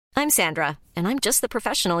I'm Sandra, and I'm just the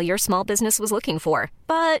professional your small business was looking for.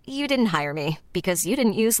 But you didn't hire me because you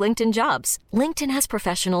didn't use LinkedIn Jobs. LinkedIn has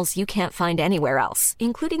professionals you can't find anywhere else,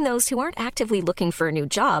 including those who aren't actively looking for a new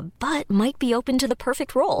job, but might be open to the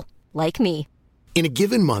perfect role, like me. In a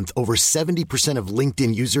given month, over 70% of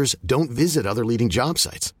LinkedIn users don't visit other leading job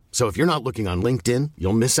sites. So if you're not looking on LinkedIn,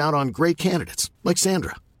 you'll miss out on great candidates like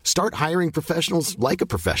Sandra. Start hiring professionals like a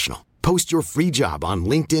professional. Post your free job on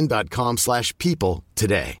linkedin.com/people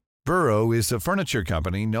today. Burrow is a furniture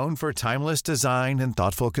company known for timeless design and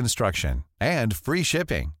thoughtful construction and free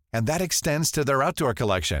shipping, and that extends to their outdoor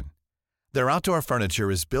collection. Their outdoor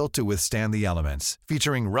furniture is built to withstand the elements,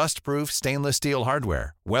 featuring rust-proof stainless steel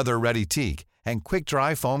hardware, weather-ready teak, and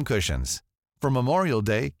quick-dry foam cushions. For Memorial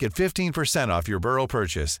Day, get 15% off your Burrow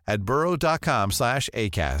purchase at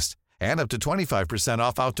burrow.com/ACAST and up to 25%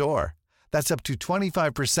 off outdoor. That's up to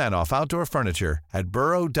 25% off outdoor furniture at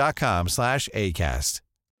burrow.com/ACAST.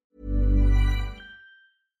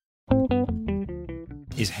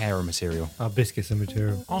 Is hair a material? Are biscuits a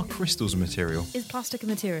material? Are crystals a material? Is plastic a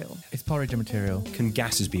material? Is porridge a material? Can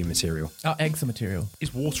gases be a material? Are eggs a material?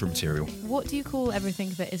 Is water a material? What do you call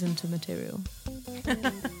everything that isn't a material?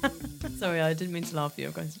 Sorry, I didn't mean to laugh at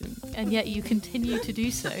your question. And yet you continue to do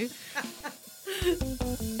so.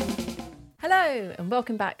 Hello, and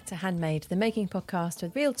welcome back to Handmade, the making podcast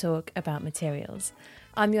with real talk about materials.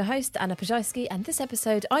 I'm your host, Anna Pajajski, and this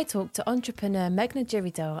episode I talked to entrepreneur Meghna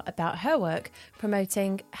Giridhar about her work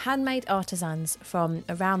promoting handmade artisans from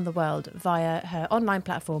around the world via her online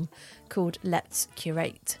platform called Let's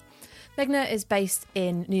Curate. Meghna is based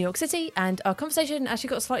in New York City, and our conversation actually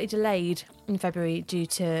got slightly delayed in February due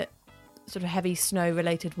to sort of heavy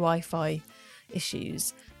snow-related Wi-Fi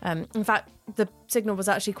issues. In fact, the signal was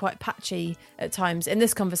actually quite patchy at times in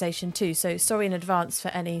this conversation too, so sorry in advance for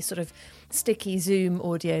any sort of sticky Zoom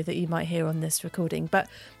audio that you might hear on this recording. But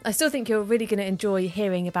I still think you're really going to enjoy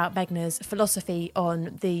hearing about Meghna's philosophy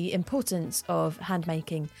on the importance of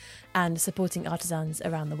handmaking and supporting artisans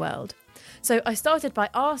around the world. So I started by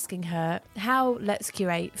asking her how Let's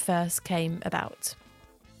Curate first came about.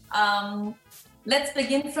 Let's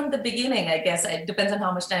begin from the beginning, I guess. It depends on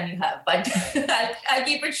how much time you have, but I'll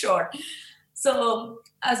keep it short. So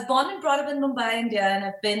I was born and brought up in Mumbai, India, and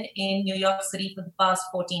I've been in New York City for the past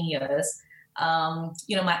 14 years.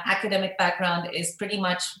 My academic background is pretty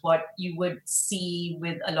much what you would see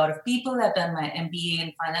with a lot of people. I've done my MBA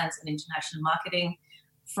in finance and international marketing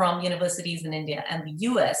from universities in India and the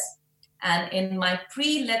US. And in my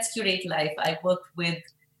pre-Let's Curate life, I worked with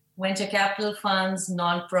venture capital funds,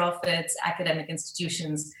 nonprofits, academic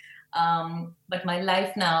institutions. But my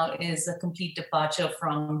life now is a complete departure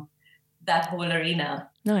from that whole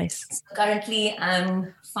arena. Nice. So currently,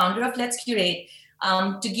 I'm founder of Let's Curate.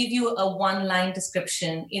 To give you a one-line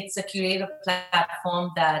description, it's a curator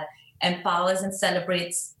platform that empowers and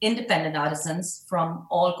celebrates independent artisans from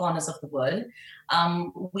all corners of the world.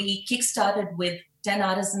 We kickstarted with 10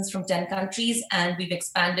 artisans from 10 countries, and we've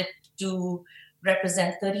expanded to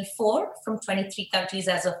represent 34 from 23 countries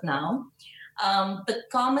as of now. The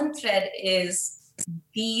common thread is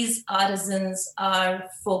these artisans are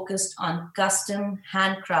focused on custom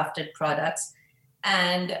handcrafted products,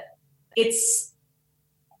 and it's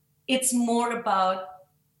more about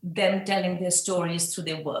them telling their stories through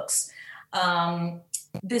their works.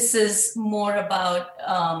 This is more about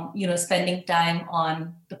spending time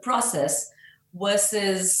on the process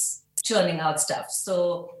versus churning out stuff.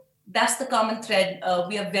 So that's the common thread.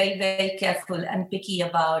 We are very, very careful and picky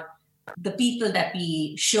about the people that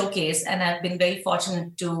we showcase. And I've been very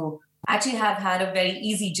fortunate to actually have had a very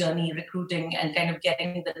easy journey recruiting and kind of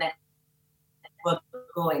getting the network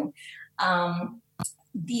going.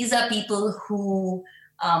 These are people who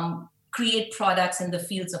create products in the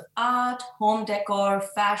fields of art, home decor,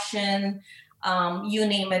 fashion, you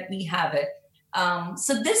name it, we have it.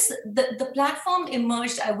 So the platform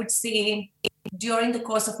emerged, I would say, during the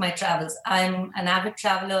course of my travels. I'm an avid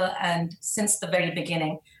traveler, and since the very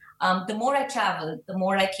beginning, the more I traveled, the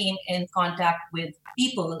more I came in contact with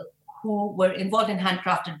people who were involved in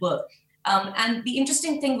handcrafted work. And the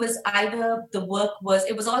interesting thing was either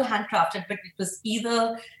it was all handcrafted, but it was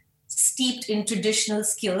either steeped in traditional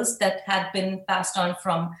skills that had been passed on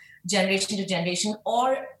from generation to generation,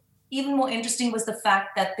 or even more interesting was the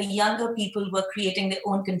fact that the younger people were creating their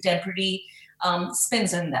own contemporary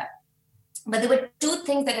spins on that. But there were two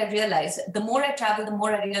things that I realized. The more I traveled, the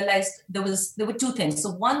more I realized there were two things.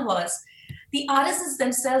 So one was the artisans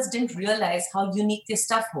themselves didn't realize how unique their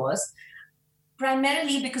stuff was,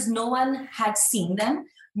 primarily because no one had seen them.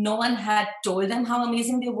 No one had told them how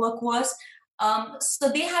amazing their work was. So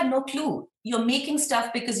they had no clue. You're making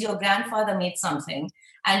stuff because your grandfather made something.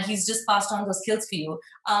 and he's just passed on those skills for you,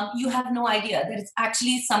 you have no idea that it's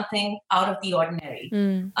actually something out of the ordinary.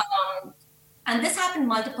 And this happened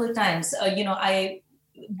multiple times. During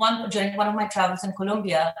one of my travels in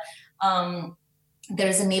Colombia, there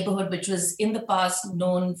is a neighborhood which was in the past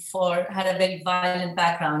had a very violent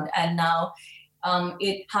background, and now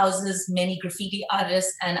it houses many graffiti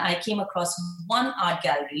artists. And I came across one art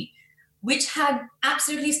gallery which had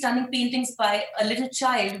absolutely stunning paintings by a little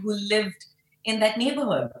child who lived in that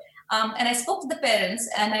neighborhood. And I spoke to the parents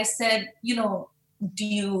and I said,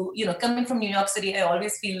 coming from New York City, I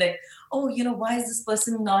always feel like, why is this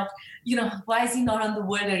person not, why is he not on the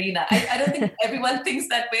world arena? I don't think everyone thinks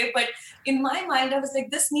that way, but in my mind, I was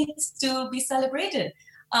like, this needs to be celebrated.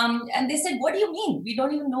 And they said, what do you mean? We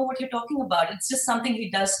don't even know what you're talking about. It's just something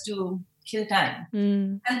he does to kill time.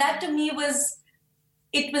 And that to me was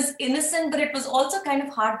innocent, but it was also kind of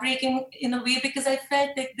heartbreaking in a way, because I felt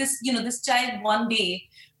like this child one day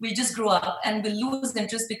will just grow up and will lose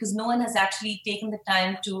interest because no one has actually taken the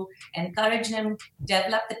time to encourage him,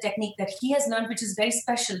 develop the technique that he has learned, which is very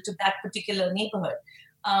special to that particular neighborhood.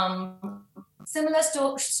 Similar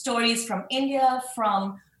stories from India,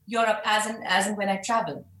 from Europe, as and when I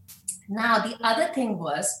travel. Now, the other thing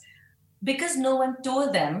was, because no one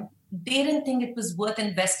told them, they didn't think it was worth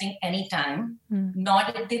investing any time, nor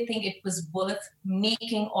did they think it was worth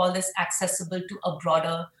making all this accessible to a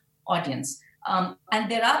broader audience. And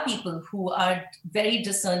there are people who are very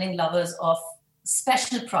discerning lovers of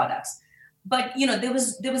special products. But, there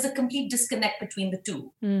was a complete disconnect between the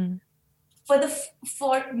two.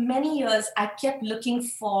 For many years, I kept looking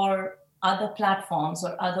for other platforms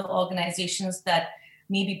or other organizations that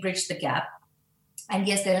maybe bridge the gap. And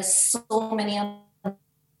yes, there are so many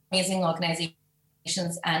amazing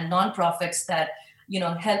organizations and nonprofits that,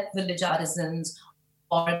 help village artisans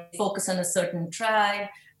or focus on a certain tribe.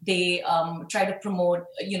 They try to promote,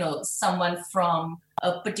 someone from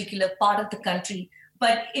a particular part of the country.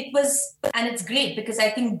 But it's great because I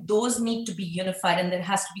think those need to be unified, and there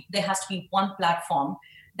has to be one platform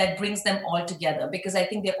that brings them all together, because I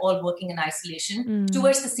think they're all working in isolation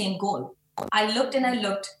towards the same goal. I looked,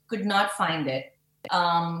 could not find it.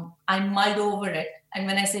 I mulled over it. And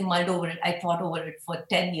when I say mulled over it, I thought over it for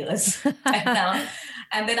 10 years.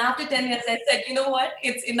 And then after 10 years, I said, you know what?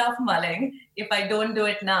 It's enough mulling. If I don't do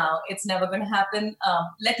it now, it's never going to happen.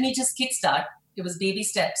 Let me just kickstart. It was baby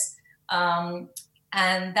steps.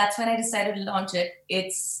 And that's when I decided to launch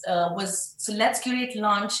it. So Let's Curate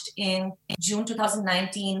launched in June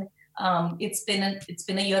 2019. It's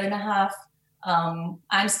been a year and a half.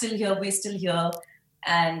 I'm still here. We're still here.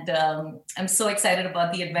 And I'm so excited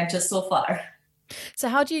about the adventure so far. So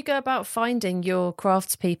how do you go about finding your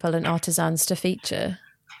craftspeople and artisans to feature?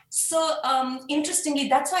 So interestingly,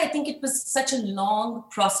 that's why I think it was such a long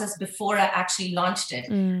process before I actually launched it.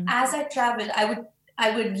 As I traveled, I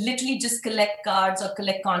would literally just collect cards or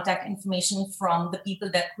collect contact information from the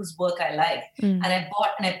people whose work I like. And I bought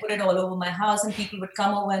and I put it all over my house, and people would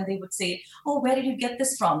come over and they would say, oh, where did you get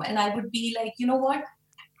this from? And I would be like, you know what?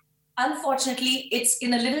 Unfortunately, it's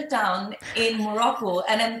in a little town in Morocco,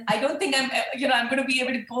 and I don't think I'm going to be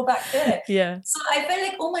able to go back there. Yeah. So I felt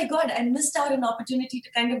like, oh my God, I missed out an opportunity to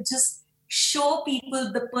kind of just show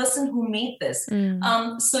people the person who made this.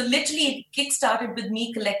 So literally, it kickstarted with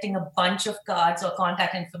me collecting a bunch of cards or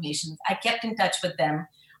contact information. I kept in touch with them.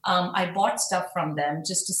 I bought stuff from them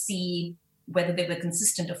just to see whether they were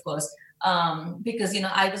consistent, of course, because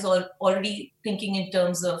I was already thinking in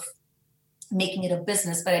terms of making it a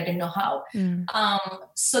business, but I didn't know how.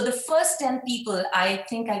 So the first 10 people, I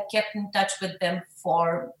think I kept in touch with them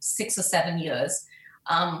for 6 or 7 years.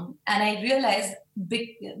 And I realized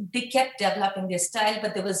they kept developing their style,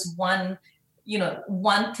 but there was one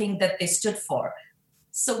thing that they stood for.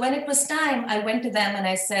 So when it was time, I went to them and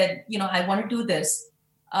I said, I want to do this.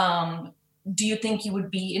 Do you think you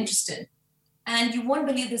would be interested? And you won't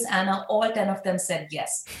believe this, Anna, all 10 of them said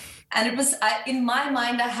yes. And it was, in my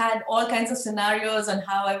mind, I had all kinds of scenarios on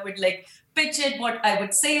how I would pitch it, what I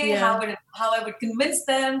would say, how I would convince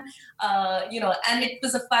them, and it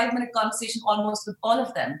was a 5-minute conversation almost with all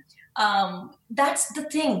of them. That's the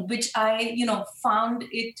thing which I found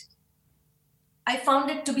it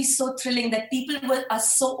to be so thrilling, that people are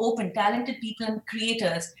so open, talented people and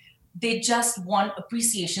creators. They just want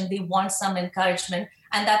appreciation. They want some encouragement,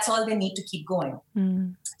 and that's all they need to keep going.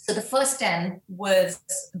 So the first 10 was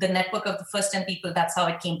the network of the first 10 people. That's how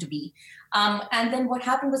it came to be. And then what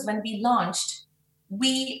happened was, when we launched,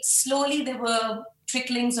 there were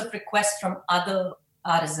tricklings of requests from other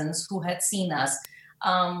artisans who had seen us.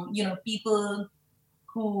 People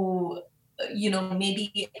who,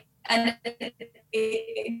 maybe and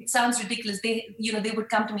it sounds ridiculous. They would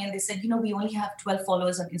come to me and they said, we only have 12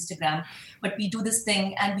 followers on Instagram, but we do this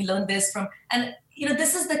thing and we learn this from, and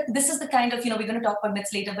this is the kind of, we're going to talk about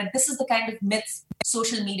myths later, but this is the kind of myths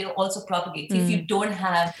social media also propagates. If you don't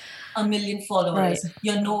have 1 million followers, right,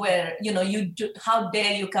 you're nowhere, how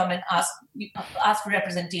dare you come and ask for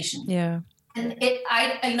representation? Yeah. And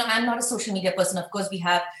I'm not a social media person. Of course, we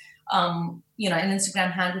have, an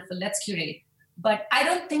Instagram handle for Let's Curate. But I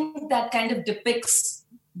don't think that kind of depicts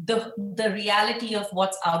the reality of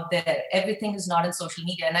what's out there. Everything is not in social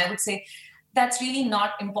media. And I would say that's really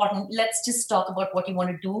not important. Let's just talk about what you want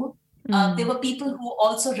to do. There were people who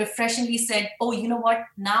also refreshingly said, oh, you know what?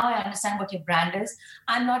 Now I understand what your brand is.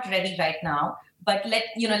 I'm not ready right now, but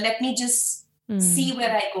let me just see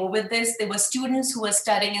where I go with this. There were students who were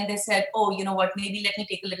studying and they said, oh, you know what? Maybe let me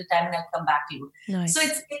take a little time and I'll come back to you. Nice. So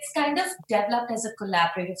it's kind of developed as a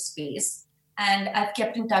collaborative space. And I've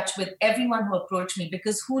kept in touch with everyone who approached me,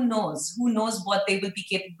 because who knows what they will be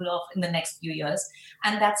capable of in the next few years.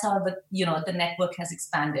 And that's how the network has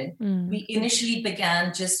expanded. We initially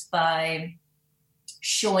began just by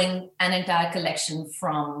showing an entire collection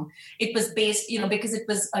it was based, because it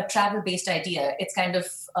was a travel-based idea. It's kind of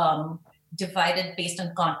divided based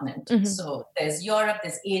on continent. Mm-hmm. So there's Europe,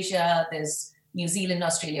 there's Asia, there's New Zealand,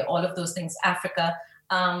 Australia, all of those things, Africa.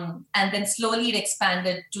 And then slowly it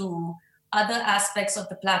expanded to other aspects of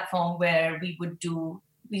the platform where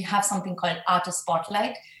we have something called Artist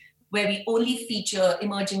Spotlight, where we only feature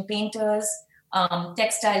emerging painters,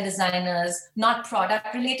 textile designers, not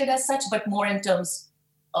product related as such, but more in terms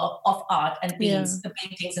of art and paintings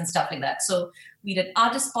and stuff like that. So we did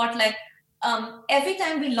Artist Spotlight. Every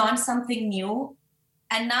time we launch something new,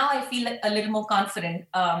 and now I feel a little more confident,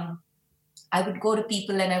 I would go to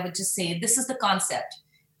people and I would just say, this is the concept.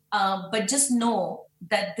 But just know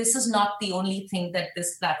that this is not the only thing that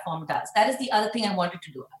this platform does. That is the other thing I wanted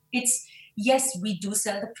to do. Yes, we do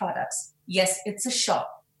sell the products. Yes, it's a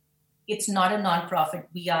shop. It's not a nonprofit.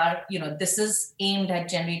 We are, this is aimed at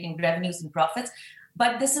generating revenues and profits.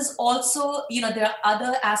 But this is also, there are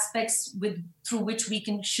other aspects through which we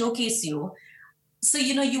can showcase you. So,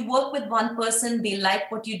 you work with one person, they like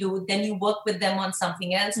what you do, then you work with them on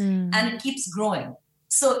something else, and it keeps growing.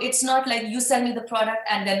 So it's not like you sell me the product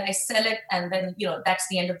and then I sell it and then, that's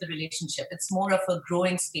the end of the relationship. It's more of a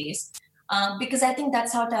growing space because I think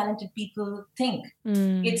that's how talented people think.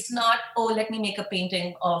 It's not, let me make a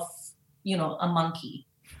painting of, a monkey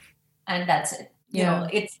and that's it.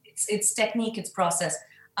 It's technique, it's process.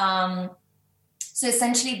 So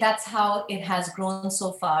essentially that's how it has grown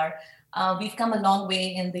so far. We've come a long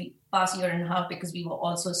way in the past year and a half because we were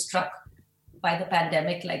also struck by the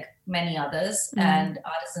pandemic, like many others, and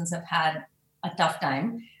artisans have had a tough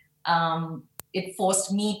time. It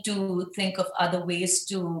forced me to think of other ways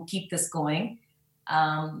to keep this going.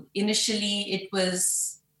 Initially, it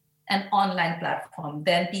was an online platform.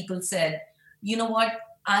 Then people said, you know what,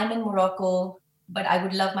 I'm in Morocco, but I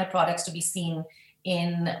would love my products to be seen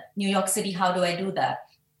in New York City. How do I do that?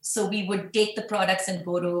 So we would take the products and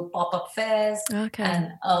go to pop-up fairs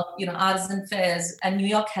and, artisan fairs. And New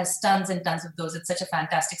York has tons and tons of those. It's such a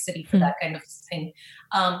fantastic city for that kind of thing.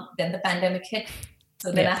 Then the pandemic hit.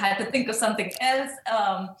 So then I had to think of something else.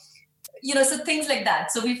 So things like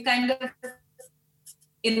that. So we've kind of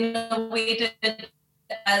innovated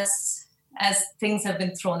as things have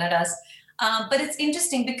been thrown at us. But it's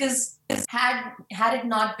interesting because had it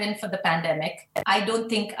not been for the pandemic, I don't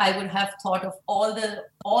think I would have thought of all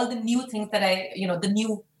the new things that the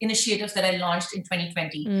new initiatives that I launched in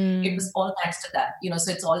 2020. It was all thanks to that,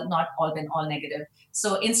 so it's not all been all negative.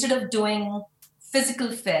 So instead of doing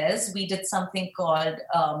physical fairs, we did something called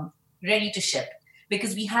Ready to Ship,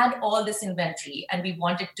 because we had all this inventory and we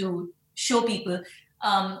wanted to show people.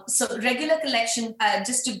 So regular collection,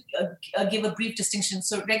 just to give a brief distinction.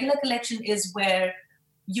 So regular collection is where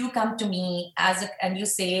you come to me and you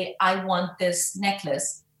say, I want this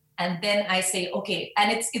necklace. And then I say, okay.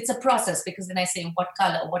 And it's a process, because then I say, what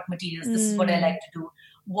color, what materials, this is what I like to do.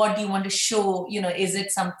 What do you want to show? Is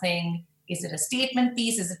it a statement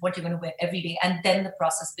piece? Is it what you're going to wear every day? And then the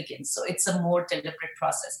process begins. So it's a more deliberate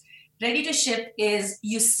process. Ready to ship is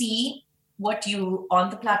you see what you on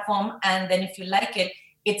the platform, and then if you like it,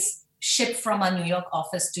 it's shipped from our New York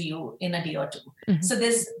office to you in a day or two. So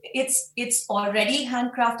it's already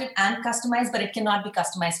handcrafted and customized, but it cannot be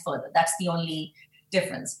customized further. That's the only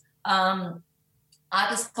difference.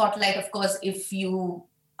 Artist Spotlight, of course, if you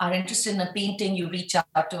are interested in a painting, you reach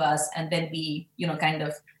out to us, and then we kind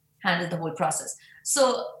of handle the whole process.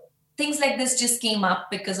 So things like this just came up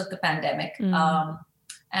because of the pandemic.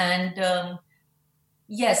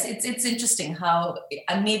 yes, it's interesting how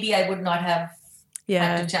maybe I would not have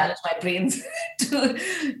had to challenge my brains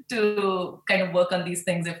to kind of work on these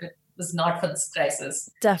things if it was not for this crisis.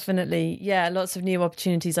 Definitely. Yeah, lots of new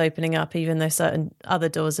opportunities opening up, even though certain other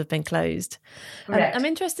doors have been closed. I'm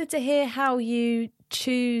interested to hear how you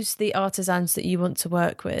choose the artisans that you want to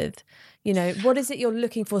work with. You know, what is it you're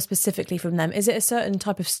looking for specifically from them? Is it a certain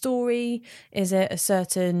type of story? Is it a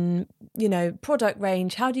certain, you know, product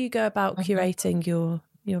range? How do you go about curating your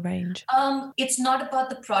range? It's not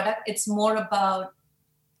about the product. It's more about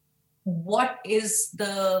what is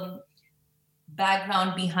the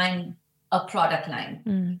background behind a product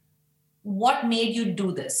line. What made you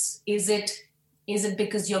do this? Is it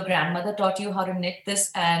because your grandmother taught you how to knit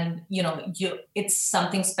this and it's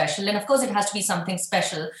something special? And of course it has to be something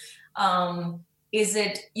special. Is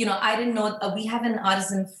it, I didn't know, we have an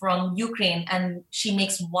artisan from Ukraine and she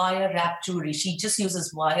makes wire wrap jewelry. She just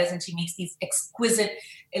uses wires and she makes these exquisite,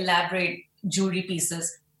 elaborate jewelry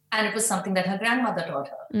pieces. And it was something that her grandmother taught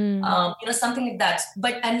her, something like that.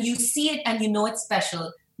 And you see it and it's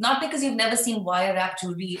special, not because you've never seen wire wrap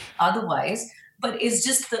jewelry otherwise, but it's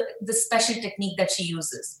just the special technique that she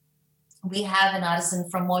uses. We have an artisan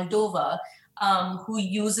from Moldova who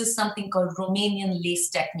uses something called Romanian lace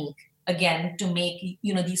technique, again, to make,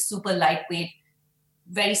 these super lightweight,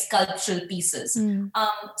 very sculptural pieces.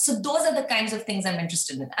 So those are the kinds of things I'm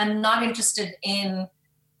interested in. I'm not interested in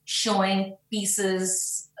showing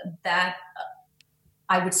pieces that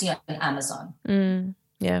I would see on Amazon.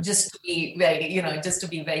 Just to be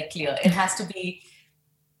very clear. It has to be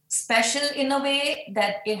special in a way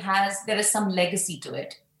that there is some legacy to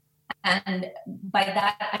it. And by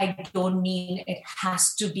that, I don't mean it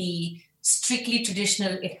has to be strictly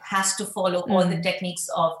traditional. It has to follow all the techniques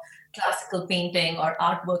of classical painting or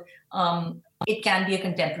artwork. It can be a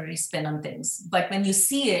contemporary spin on things. But when you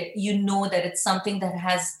see it, you know that it's something that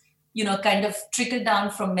has, kind of trickled down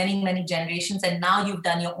from many, many generations. And now you've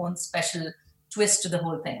done your own special twist to the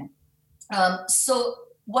whole thing. So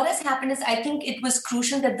what has happened is I think it was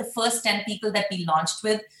crucial that the first 10 people that we launched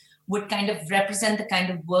with would kind of represent the kind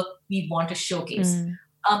of work we want to showcase.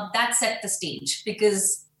 That set the stage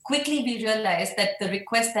because quickly we realized that the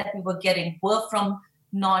requests that we were getting were from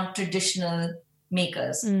non-traditional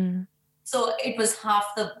makers. So it was half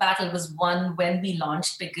the battle was won when we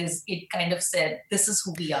launched because it kind of said, this is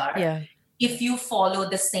who we are. Yeah. If you follow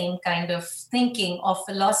the same kind of thinking or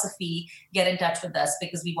philosophy, get in touch with us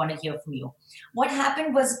because we want to hear from you. What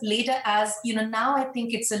happened was later as, now I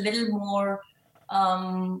think it's a little more,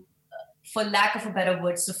 for lack of a better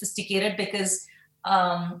word, sophisticated because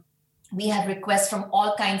we have requests from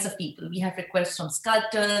all kinds of people. We have requests from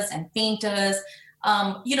sculptors and painters.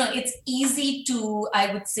 It's easy to,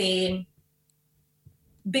 I would say,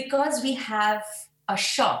 because we have a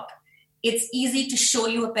shop, it's easy to show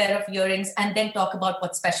you a pair of earrings and then talk about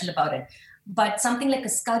what's special about it. But something like a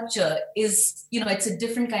sculpture is, it's a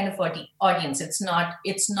different kind of audience. It's not,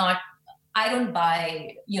 I don't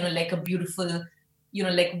buy, like a beautiful,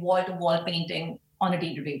 like wall-to-wall painting on a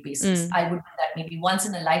day-to-day basis. I would do that maybe once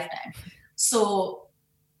in a lifetime. So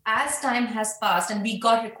as time has passed, and we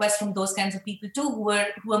got requests from those kinds of people too, who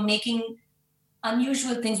are making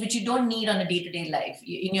unusual things which you don't need on a day-to-day life,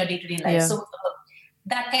 in your day-to-day life. Yeah. So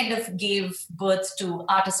that kind of gave birth to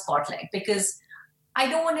Artist Spotlight because I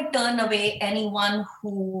don't want to turn away anyone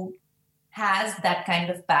who has that kind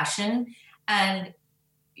of passion and,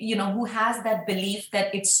 who has that belief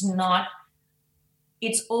that it's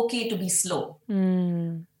okay to be slow.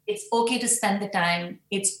 It's okay to spend the time.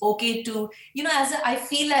 It's okay to,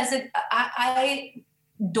 I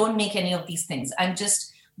don't make any of these things.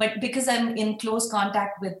 But because I'm in close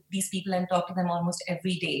contact with these people and talk to them almost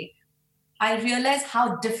every day, I realize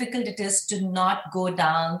how difficult it is to not go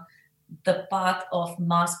down the path of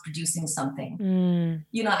mass producing something.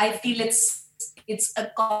 I feel it's a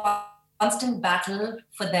constant battle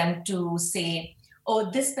for them to say, oh,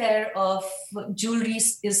 this pair of jewelry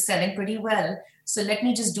is selling pretty well, so let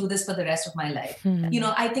me just do this for the rest of my life.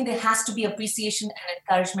 I think there has to be appreciation and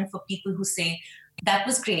encouragement for people who say, that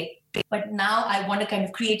was great, but now I want to kind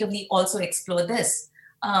of creatively also explore this.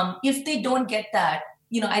 If they don't get that,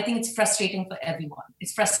 I think it's frustrating for everyone.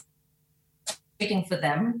 It's frustrating for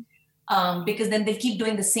them because then they keep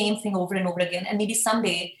doing the same thing over and over again. And maybe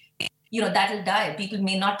someday, that'll die. People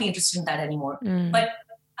may not be interested in that anymore. But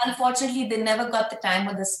unfortunately, they never got the time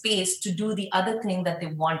or the space to do the other thing that they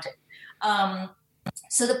wanted.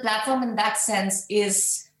 So the platform in that sense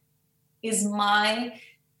is my,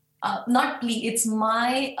 it's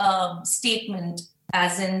my statement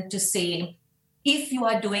as in to say, if you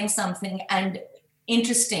are doing something and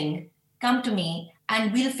interesting, come to me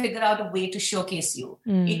and we'll figure out a way to showcase you.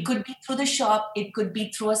 It could be through the shop. It could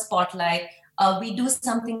be through a spotlight. We do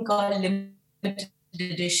something called limited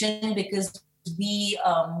edition because we,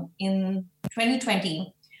 in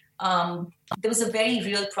 2020, there was a very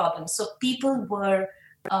real problem. So people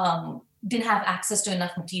didn't have access to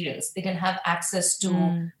enough materials. They didn't have access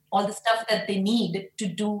to all the stuff that they need to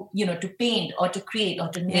do, to paint or to create or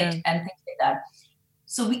to knit and things like that.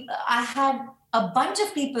 So I had a bunch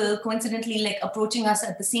of people coincidentally like approaching us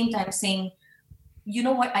at the same time saying, you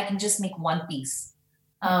know what, I can just make one piece.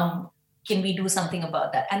 Can we do something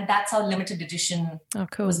about that? And that's how limited edition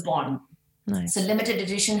was born. Nice. So limited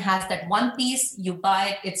edition has that one piece, you buy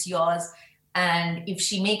it, it's yours. And if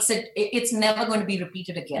she makes it, it's never going to be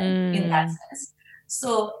repeated again in that sense.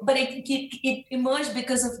 So, but it emerged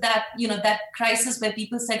because of that, that crisis where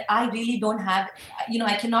people said, I really don't have,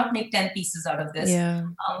 I cannot make 10 pieces out of this. Yeah.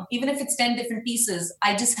 Even if it's 10 different pieces,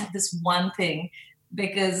 I just have this one thing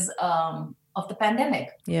because of the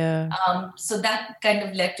pandemic. Yeah. So that kind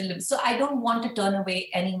of led to, so I don't want to turn away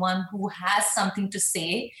anyone who has something to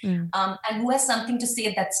say and who has something to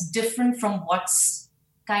say that's different from what's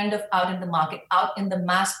kind of out in the market, out in the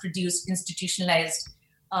mass-produced, institutionalized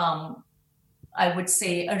I would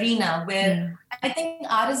say, arena where I think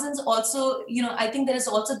artisans also, I think there is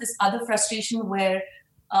also this other frustration where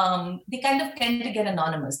they kind of tend to get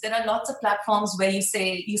anonymous. There are lots of platforms where you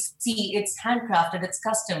see it's handcrafted, it's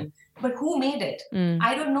custom, but who made it?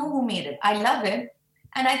 I don't know who made it. I love it.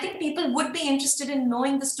 And I think people would be interested in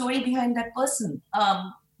knowing the story behind that person.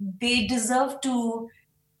 They deserve to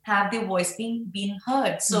have their voice being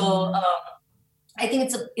heard. So I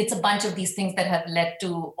think it's a bunch of these things that have led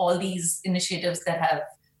to all these initiatives that have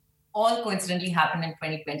all coincidentally happened in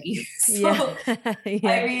 2020. So, I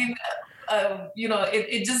mean,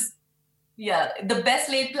 it just, the best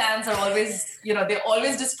laid plans are always, they're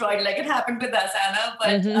always destroyed like it happened with us, Anna.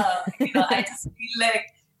 But, I just feel like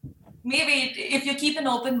maybe if you keep an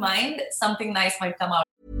open mind, something nice might come out.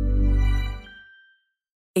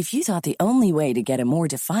 If you thought the only way to get a more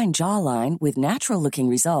defined jawline with natural-looking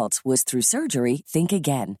results was through surgery, think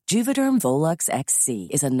again. Juvederm Volux XC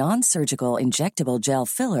is a non-surgical injectable gel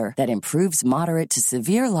filler that improves moderate to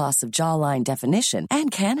severe loss of jawline definition and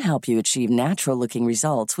can help you achieve natural-looking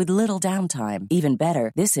results with little downtime. Even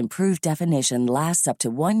better, this improved definition lasts up to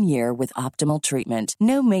 1 year with optimal treatment.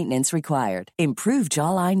 No maintenance required. Improve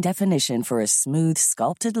jawline definition for a smooth,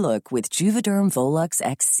 sculpted look with Juvederm Volux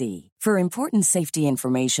XC. For important safety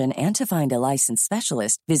information and to find a licensed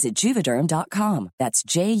specialist, visit Juvederm.com. That's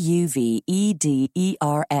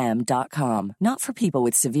JUVEDERM.com. Not for people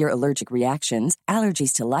with severe allergic reactions,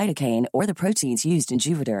 allergies to lidocaine, or the proteins used in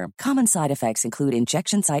Juvederm. Common side effects include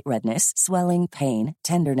injection site redness, swelling, pain,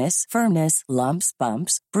 tenderness, firmness, lumps,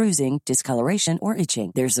 bumps, bruising, discoloration, or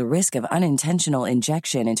itching. There's a risk of unintentional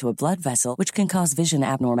injection into a blood vessel, which can cause vision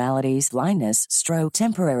abnormalities, blindness, stroke,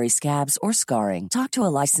 temporary scabs, or scarring. Talk to a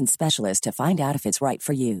licensed specialist to find out if it's right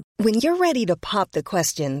for you. When you're ready to pop the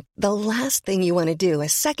question, the last thing you want to do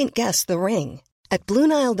is second-guess the ring. At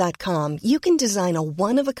BlueNile.com, you can design a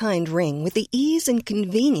one-of-a-kind ring with the ease and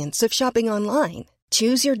convenience of shopping online.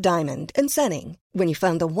 Choose your diamond and setting. When you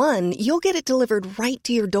find the one, you'll get it delivered right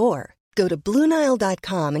to your door. Go to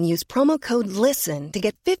BlueNile.com and use promo code LISTEN to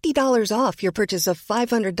get $50 off your purchase of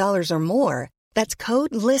 $500 or more. That's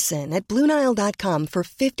code LISTEN at BlueNile.com for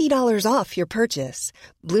 $50 off your purchase.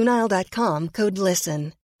 BlueNile.com, code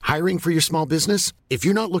LISTEN. Hiring for your small business? If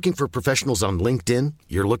you're not looking for professionals on LinkedIn,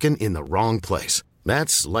 you're looking in the wrong place.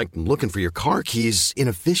 That's like looking for your car keys in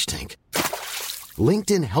a fish tank.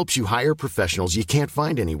 LinkedIn helps you hire professionals you can't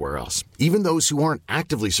find anywhere else, even those who aren't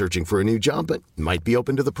actively searching for a new job but might be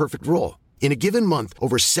open to the perfect role. In a given month,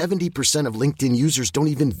 over 70% of LinkedIn users don't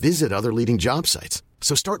even visit other leading job sites.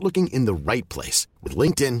 So start looking in the right place. With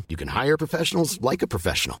LinkedIn, you can hire professionals like a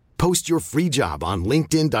professional. Post your free job on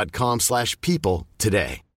linkedin.com/people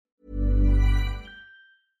today.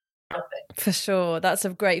 For sure. That's a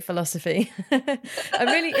great philosophy. I'm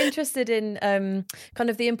really interested in kind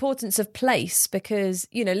of the importance of place because,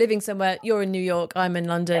 living somewhere, you're in New York, I'm in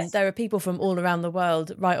London. Yes. There are people from all around the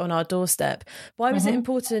world right on our doorstep. Why was it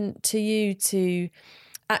important to you to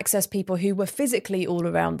access people who were physically all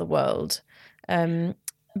around the world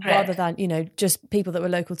rather than, just people that were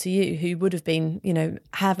local to you who would have been,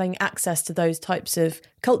 having access to those types of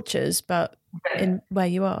cultures, but in where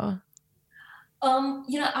you are?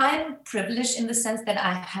 I'm privileged in the sense that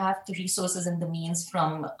I have the resources and the means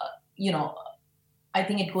from, I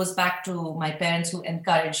think it goes back to my parents who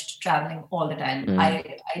encouraged traveling all the time.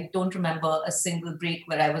 I don't remember a single break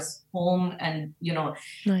where I was home and,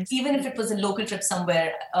 nice. Even if it was a local trip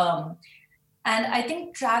somewhere, And I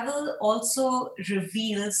think travel also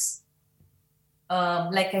reveals,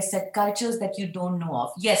 like I said, cultures that you don't know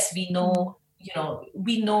of. Yes, we know,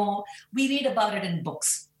 we read about it in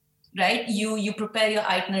books, right? You prepare your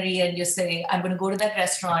itinerary and you say, I'm going to go to that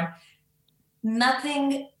restaurant.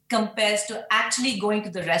 Nothing compares to actually going to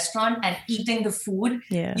the restaurant and eating the food.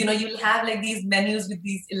 Yeah. You'll have like these menus with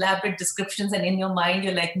these elaborate descriptions, and in your mind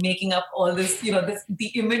you're like making up all this, the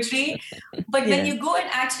imagery. But when you go and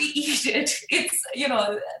actually eat it, it's,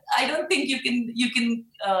 I don't think you can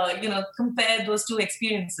compare those two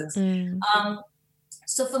experiences.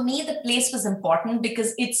 So for me, the place was important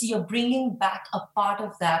because you're bringing back a part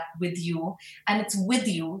of that with you, and it's with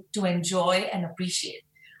you to enjoy and appreciate.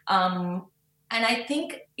 And I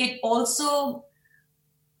think it also,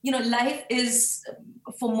 life is,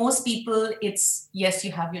 for most people, it's, yes,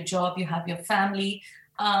 you have your job, you have your family.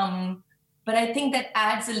 But I think that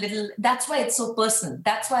adds a little, that's why it's so personal.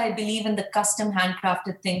 That's why I believe in the custom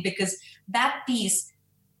handcrafted thing, because that piece,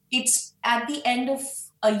 it's at the end of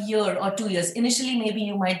a year or 2 years. Initially, maybe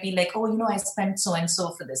you might be like, oh, I spent so and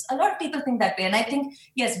so for this. A lot of people think that way. And I think,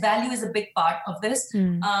 yes, value is a big part of this.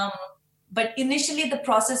 But initially, the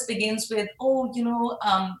process begins with, or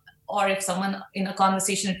if someone in a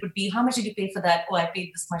conversation, it would be, how much did you pay for that? Oh, I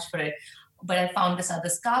paid this much for it. But I found this other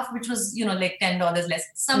scarf, which was, like $10 less.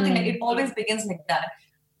 Something like, it always begins like that.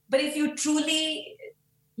 But if you truly,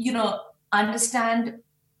 understand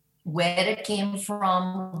where it came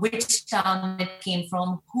from, which town it came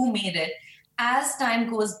from, who made it, as time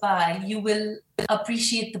goes by, you will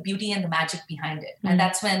appreciate the beauty and the magic behind it. And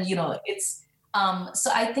that's when, it's,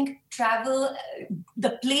 so I think travel,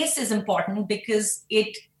 the place is important because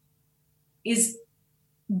it is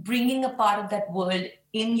bringing a part of that world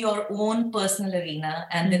in your own personal arena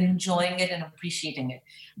and then enjoying it and appreciating it.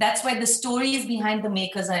 That's why the stories behind the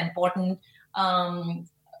makers are important.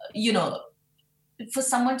 For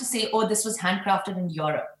someone to say, oh, this was handcrafted in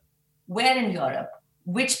Europe. Where in Europe?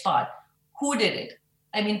 Which part? Who did it?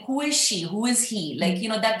 I mean, who is she? Who is he? Like,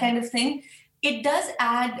 that kind of thing. It does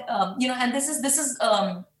add, and this is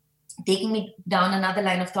taking me down another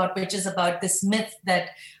line of thought, which is about this myth that,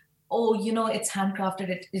 it's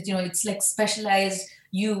handcrafted. It's like specialized.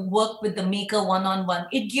 You work with the maker one-on-one.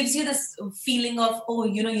 It gives you this feeling of,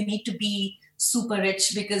 you need to be super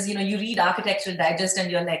rich because, you read Architectural Digest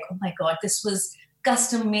and you're like, oh my God, this was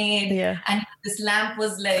custom made. Yeah. And this lamp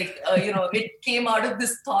was like, it came out of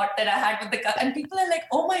this thought that I had with the, and people are like,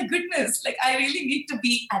 oh my goodness, like I really need to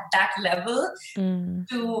be at that level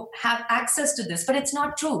to have access to this. But it's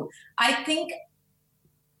not true. I think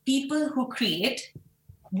people who create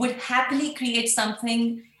would happily create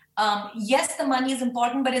something. Yes, the money is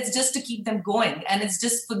important, but it's just to keep them going. And it's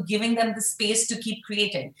just for giving them the space to keep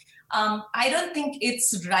creating. I don't think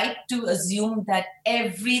it's right to assume that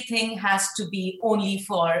everything has to be only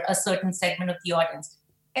for a certain segment of the audience.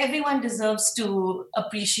 Everyone deserves to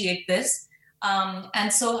appreciate this.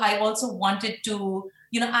 And so I also wanted to,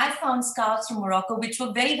 I found scarves from Morocco, which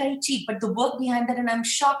were very, very cheap, but the work behind that, and I'm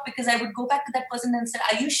shocked because I would go back to that person and say,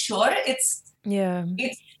 are you sure it's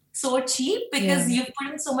so cheap? Because you've put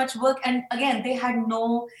in so much work. And again, they had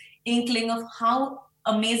no inkling of how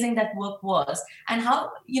amazing that work was and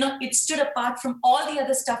how it stood apart from all the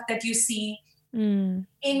other stuff that you see even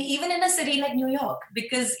in a city like New York,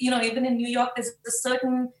 because even in New York there's a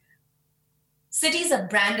certain cities are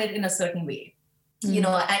branded in a certain way,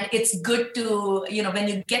 and it's good to when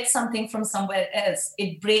you get something from somewhere else,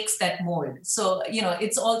 it breaks that mold. So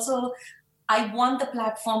it's also, I want the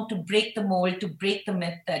platform to break the mold, to break the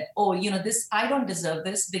myth that this, I don't deserve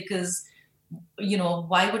this because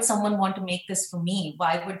why would someone want to make this for me?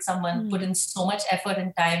 Why would someone put in so much effort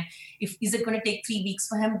and time? Is it going to take 3 weeks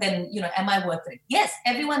for him? Then, am I worth it? Yes,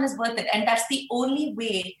 everyone is worth it. And that's the only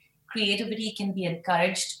way creativity can be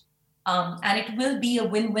encouraged. And it will be a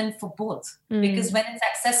win-win for both. Because when it's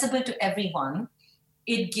accessible to everyone,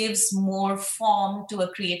 it gives more form to a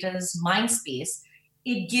creator's mind space.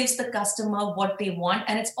 It gives the customer what they want.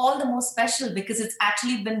 And it's all the more special because it's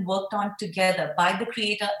actually been worked on together by the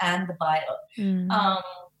creator and the buyer.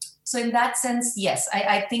 So in that sense, yes,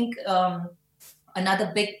 I think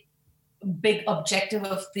another big objective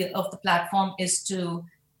of the platform is to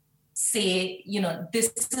say,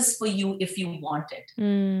 this is for you if you want it.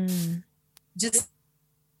 Just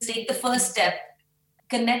take the first step,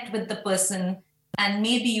 connect with the person, and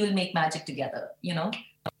maybe you'll make magic together,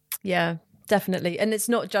 Yeah. Definitely. And it's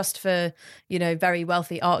not just for, very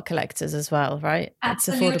wealthy art collectors as well, right?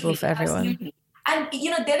 Absolutely, it's affordable for everyone. Absolutely.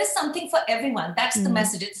 And, there is something for everyone. That's the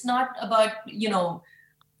message. It's not about,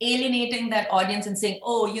 alienating that audience and saying,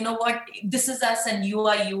 oh, you know what, this is us and you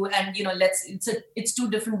are you. And, it's two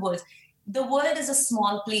different worlds. the world is a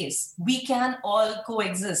small place. We can all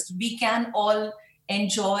coexist. We can all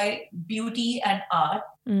enjoy beauty and art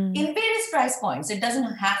in various price points. It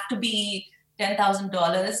doesn't have to be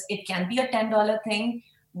 $10,000. It can be a $10 thing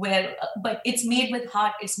but it's made with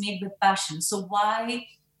heart. It's made with passion. So why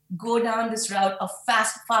go down this route of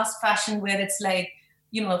fast fashion where it's like,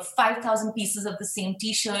 5,000 pieces of the same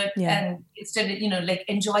t-shirt, and instead, like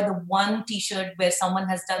enjoy the one t-shirt where someone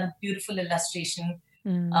has done a beautiful illustration,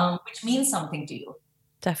 which means something to you.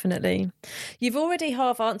 Definitely. You've already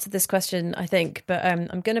half answered this question, I think, but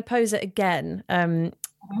I'm going to pose it again.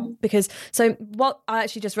 Because what I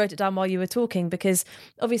actually just wrote it down while you were talking, because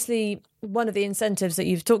obviously one of the incentives that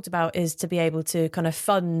you've talked about is to be able to kind of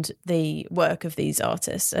fund the work of these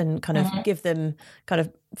artists and kind of give them kind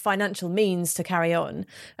of financial means to carry on.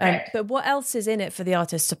 But what else is in it for the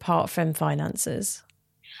artists apart from finances?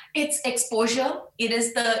 It's exposure. It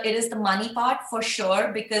is the money part for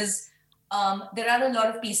sure, because there are a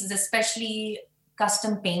lot of pieces, especially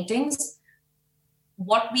custom paintings.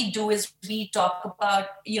 What we do is we talk about,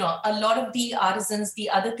 a lot of the artisans. The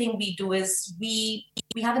other thing we do is we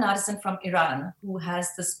have an artisan from Iran who has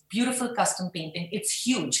this beautiful custom painting. It's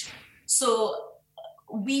huge. So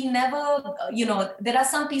we never, there are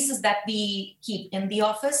some pieces that we keep in the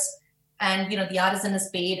office and, the artisan is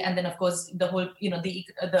paid. And then of course the whole,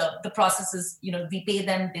 the process is, we pay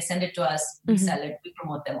them, they send it to us, we sell it, we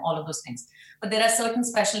promote them, all of those things. But there are certain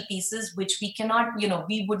special pieces which we cannot,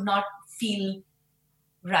 we would not feel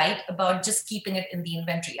right about just keeping it in the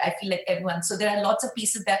inventory. I feel like everyone. So there are lots of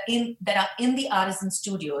pieces that are in the artisan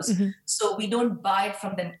studios. So we don't buy it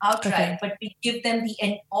from them outright, but we give them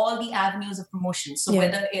all the avenues of promotion. So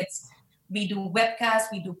whether it's we do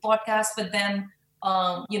webcasts, we do podcasts with them.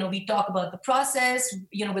 We talk about the process.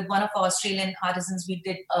 With one of our Australian artisans, we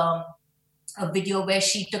did a video where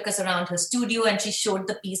she took us around her studio and she showed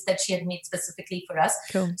the piece that she had made specifically for us.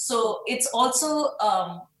 Cool. So it's also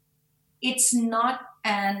it's not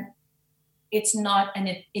an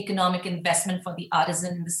economic investment for the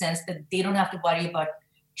artisan in the sense that they don't have to worry about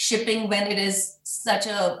shipping when it is such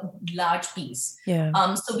a large piece.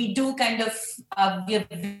 So we do kind of we're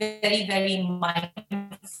very, very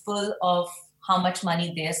mindful of how much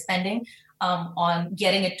money they're spending on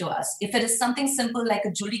getting it to us. If it is something simple like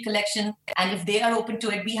a jewelry collection, and if they are open to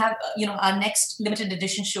it, we have our next limited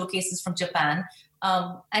edition showcases from Japan,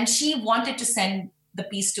 and she wanted to send the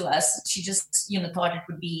piece to us. She just, thought it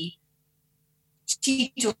would be,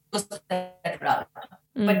 she chose that route.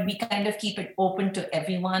 But we kind of keep it open to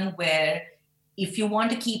everyone where if you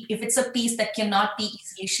want to if it's a piece that cannot be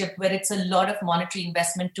easily shipped, where it's a lot of monetary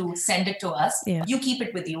investment to send it to us, you keep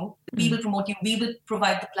it with you. We will promote you. We will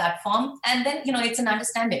provide the platform. And then, it's an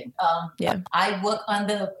understanding. I work on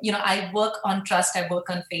I work on trust. I work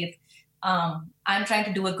on faith. I'm trying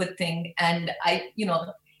to do a good thing. And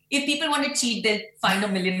if people want to cheat, they'll find a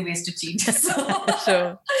million ways to cheat. So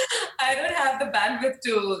sure. I don't have the bandwidth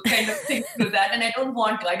to kind of think through that. And I don't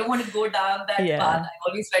want to. I don't want to go down that path. I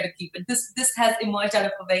always try to keep it. This has emerged out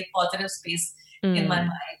of a very positive space in my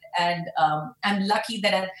mind. And I'm lucky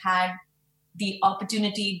that I've had the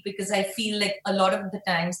opportunity, because I feel like a lot of the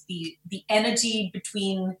times the energy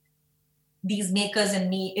between these makers and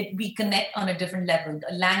me, we connect on a different level.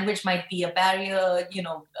 The language might be a barrier,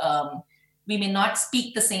 we may not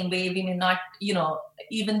speak the same way. We may not,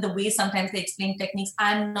 even the way sometimes they explain techniques.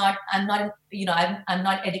 I'm not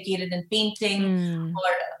educated in painting,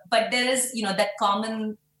 but there is, that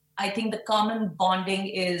common. I think the common bonding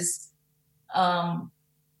is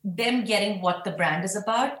them getting what the brand is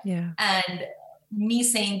about, and me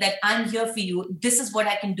saying that I'm here for you. This is what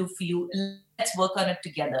I can do for you. Let's work on it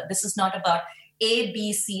together. This is not about A,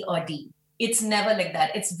 B, C, or D. It's never like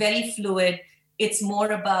that. It's very fluid. It's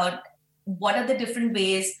more about what are the different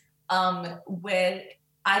ways where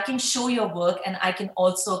I can show your work and I can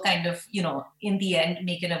also kind of, in the end,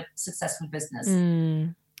 make it a successful business.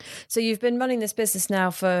 So you've been running this business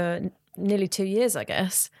now for nearly 2 years, I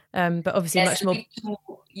guess, but obviously much more.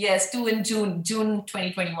 Two in June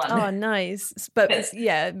 2021. Oh, nice. But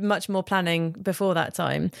much more planning before that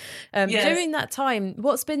time. During that time,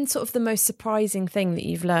 what's been sort of the most surprising thing that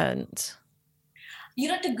you've learned?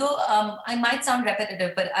 I might sound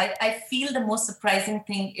repetitive, but I feel the most surprising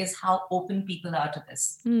thing is how open people are to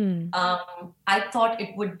this. I thought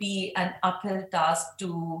it would be an uphill task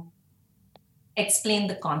to explain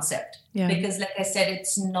the concept because, like I said,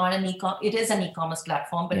 it's not it is an e-commerce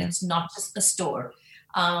platform, but it's not just a store.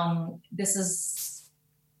 This is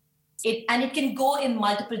it, and it can go in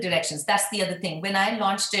multiple directions. That's the other thing. When I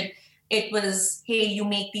launched it, it was, hey, you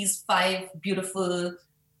make these 5 beautiful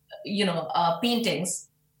paintings,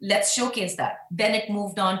 let's showcase that. Then it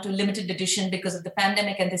moved on to limited edition because of the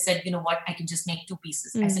pandemic. And they said, you know what, I can just make 2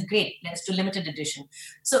 pieces. I said, great, let's do limited edition.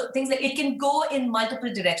 So things like it can go in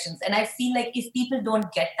multiple directions. And I feel like if people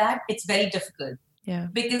don't get that, it's very difficult. Yeah.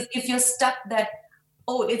 Because if you're stuck that,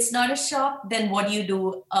 oh, it's not a shop, then what do you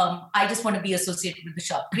do? I just want to be associated with the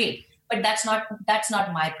shop. Great. But that's not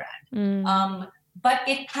my brand. But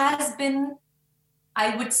it has been,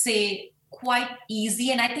 I would say, quite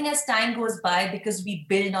easy. And I think as time goes by, because we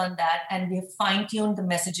build on that and we have fine-tuned the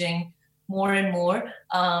messaging more and more,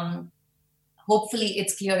 hopefully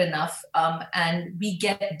it's clear enough. And we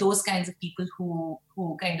get those kinds of people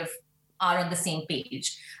who kind of are on the same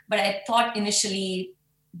page. But I thought initially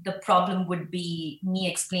the problem would be me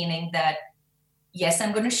explaining that, yes,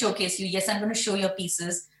 I'm going to showcase you. Yes, I'm going to show your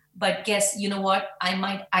pieces. But guess, you know what? I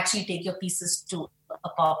might actually take your pieces to a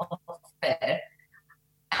pop-up fair.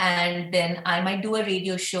 And then I might do a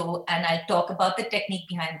radio show and I'll talk about the technique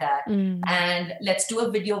behind that. And let's do a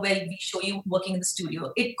video where we show you working in the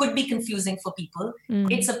studio. It could be confusing for people.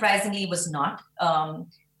 It surprisingly was not.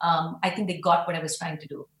 I think they got what I was trying to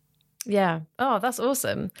do. Yeah. Oh, that's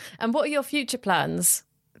awesome. And what are your future plans?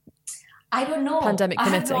 I don't know. Pandemic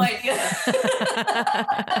permitting. I have no idea.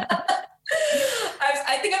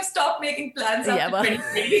 I think I've stopped making plans after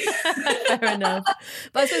 2020. Fair enough.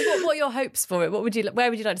 But I suppose, what are your hopes for it? Where would you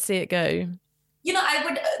like to see it go? You know, I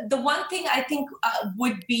would. The one thing I think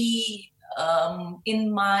would be,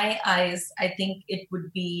 in my eyes, I think it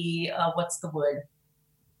would be what's the word?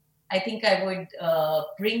 I think I would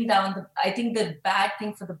bring down I think the bad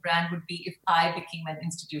thing for the brand would be if I became an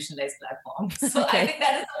institutionalized platform. So I think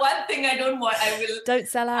that is the one thing I don't want. I will. Don't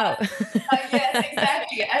sell out. Yes,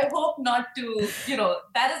 exactly. I hope not to,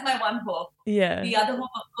 that is my one hope. Yeah. The other hope,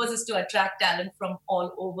 of course, is to attract talent from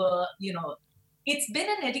all over, It's been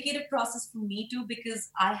an educative process for me too,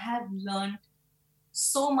 because I have learned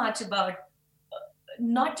so much about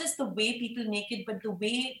not just the way people make it, but the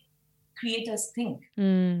way creators think.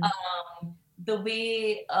 The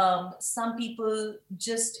way some people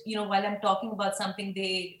just, while I'm talking about something,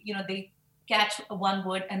 they catch one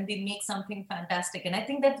word and they make something fantastic. And I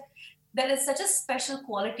think that is such a special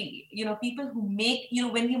quality. People who make,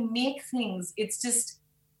 when you make things, it's just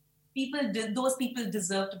those people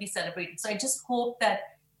deserve to be celebrated. So I just hope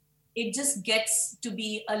that it just gets to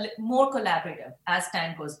be more collaborative as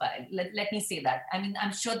time goes by. Let me say that. I mean,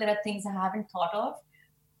 I'm sure there are things I haven't thought of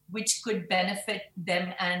which could benefit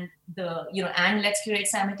them and and Let's Curate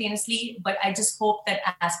simultaneously. But I just hope that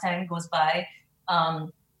as time goes by,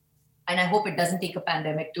 and I hope it doesn't take a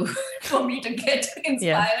pandemic for me to get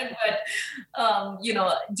inspired, but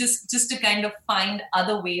just to kind of find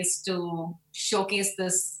other ways to showcase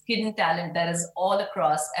this hidden talent that is all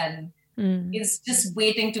across and is just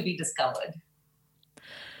waiting to be discovered.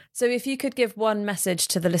 So if you could give one message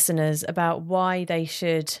to the listeners about why they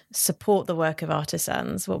should support the work of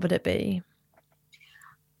artisans, what would it be?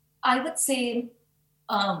 I would say,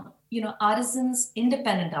 artisans,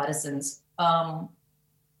 independent artisans,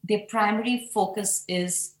 their primary focus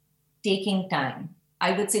is taking time.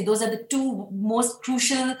 I would say those are the 2 most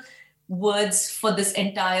crucial words for this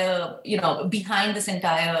entire, behind this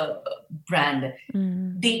entire brand.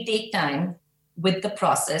 They take time with the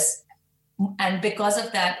process. And because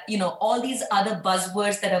of that, all these other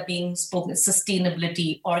buzzwords that are being spoken,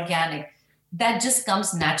 sustainability, organic, that just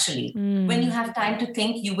comes naturally. When you have time to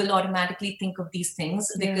think, you will automatically think of these things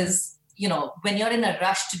because, when you're in a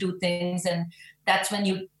rush to do things, and that's when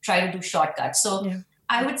you try to do shortcuts. So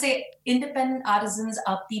I would say independent artisans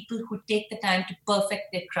are people who take the time to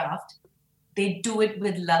perfect their craft. They do it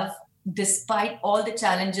with love, despite all the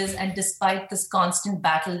challenges and despite this constant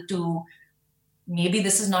battle to maybe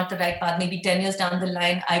this is not the right path. Maybe 10 years down the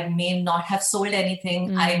line, I may not have sold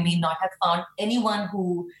anything. I may not have found anyone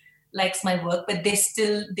who likes my work, but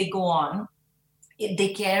they go on. They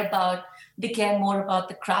care more about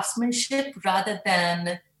the craftsmanship rather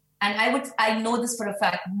than, and I know this for a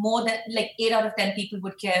fact, more than 8 out of 10 people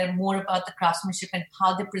would care more about the craftsmanship and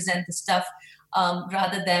how they present the stuff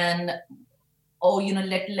rather than,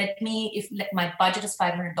 let me, if my budget is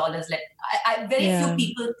 $500, very few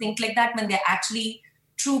people think like that when they're actually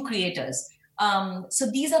true creators. So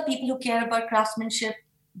these are people who care about craftsmanship.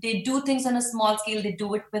 They do things on a small scale. They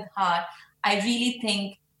do it with heart. I really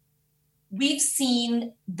think we've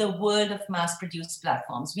seen the world of mass-produced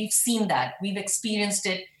platforms. We've seen that. We've experienced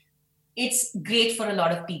it. It's great for a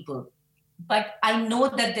lot of people. But I know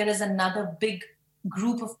that there is another big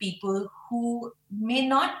group of people who may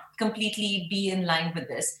not completely be in line with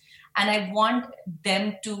this. And I want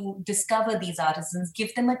them to discover these artisans,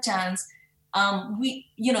 give them a chance.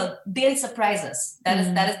 They'll surprise us.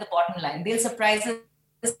 That is the bottom line. They'll surprise us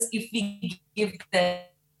if we give them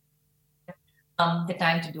the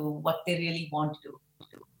time to do what they really want to do.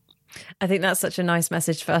 I think that's such a nice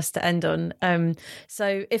message for us to end on.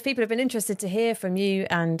 So if people have been interested to hear from you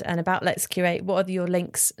and about Let's Curate, what are your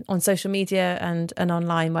links on social media and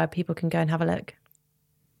online where people can go and have a look?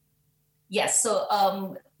 Yes,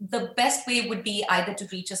 so the best way would be either to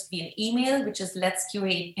reach us via email, which is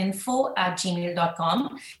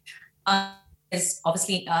letscurateinfo@gmail.com. Is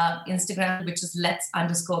obviously Instagram, which is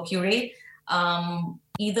lets_curate.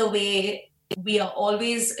 Either way, we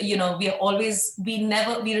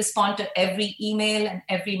respond to every email and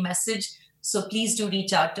every message. So please do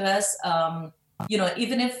reach out to us.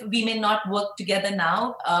 Even if we may not work together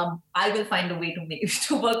now, I will find a way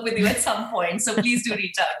to work with you at some point. So please do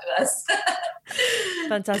reach out to us.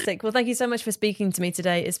 Fantastic. Well, thank you so much for speaking to me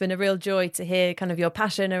today. It's been a real joy to hear kind of your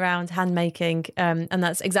passion around handmaking. And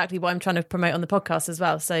that's exactly what I'm trying to promote on the podcast as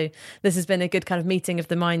well. So this has been a good kind of meeting of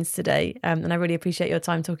the minds today. And I really appreciate your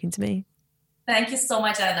time talking to me. Thank you so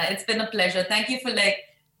much, Anna. It's been a pleasure. Thank you for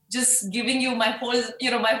just giving you my whole,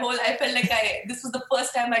 I felt like this was the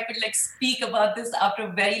first time I could speak about this after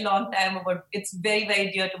a very long time. It's very,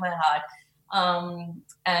 very dear to my heart.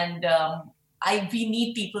 We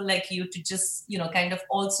need people like you to just, kind of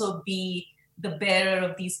also be the bearer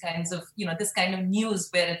of these kinds of, this kind of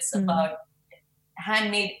news where it's about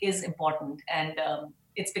handmade is important. And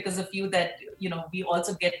it's because of you that, we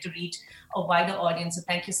also get to reach a wider audience. So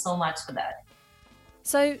thank you so much for that.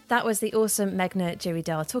 So that was the awesome Meghna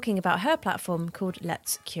Giridhar talking about her platform called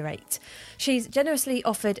Let's Curate. She's generously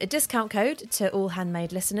offered a discount code to all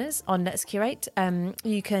handmade listeners on Let's Curate.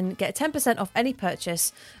 You can get 10% off any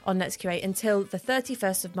purchase on Let's Curate until the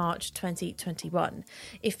 31st of March 2021.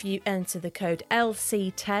 If you enter the code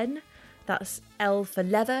LC10, that's L for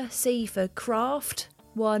leather, C for craft,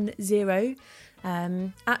 10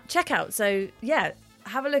 at checkout. So yeah,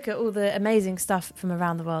 have a look at all the amazing stuff from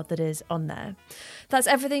around the world that is on there. That's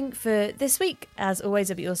everything for this week. As always,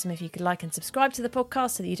 it'd be awesome if you could like and subscribe to the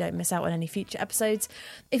podcast so that you don't miss out on any future episodes.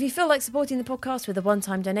 If you feel like supporting the podcast with a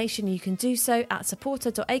one-time donation, you can do so at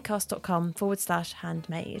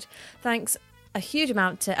supporter.acast.com/handmade. Thanks a huge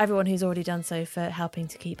amount to everyone who's already done so for helping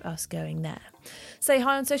to keep us going there. Say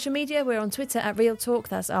hi on social media. We're on Twitter at Real Talk,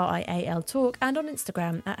 that's RIAL Talk, and on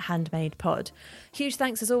Instagram at HandmadePod. Huge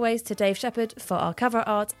thanks as always to Dave Shepherd for our cover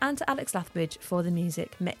art and to Alex Lathbridge for the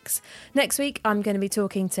music mix. Next week, I'm going to be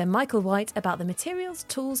talking to Michael White about the materials,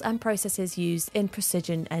 tools and processes used in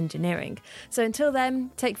precision engineering. So until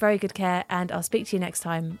then, take very good care and I'll speak to you next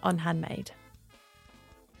time on Handmade.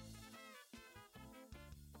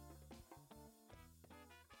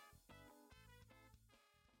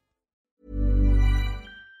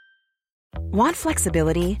 Want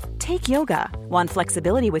flexibility? Take yoga. Want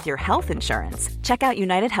flexibility with your health insurance? Check out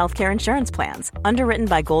United Healthcare Insurance Plans. Underwritten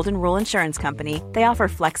by Golden Rule Insurance Company, they offer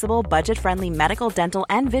flexible, budget-friendly medical, dental,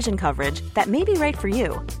 and vision coverage that may be right for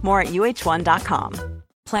you. More at UH1.com.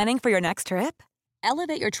 Planning for your next trip?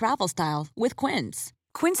 Elevate your travel style with Quince.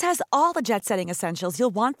 Quince has all the jet-setting essentials you'll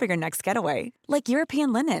want for your next getaway, like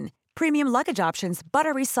European linen, premium luggage options,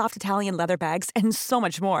 buttery soft Italian leather bags, and so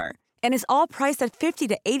much more. And is all priced at 50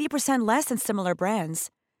 to 80% less than similar brands.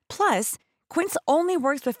 Plus, Quince only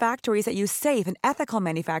works with factories that use safe and ethical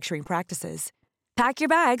manufacturing practices. Pack your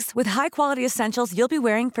bags with high-quality essentials you'll be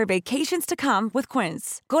wearing for vacations to come with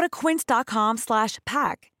Quince. Go to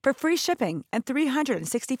quince.com/pack for free shipping and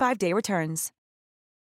 365-day returns.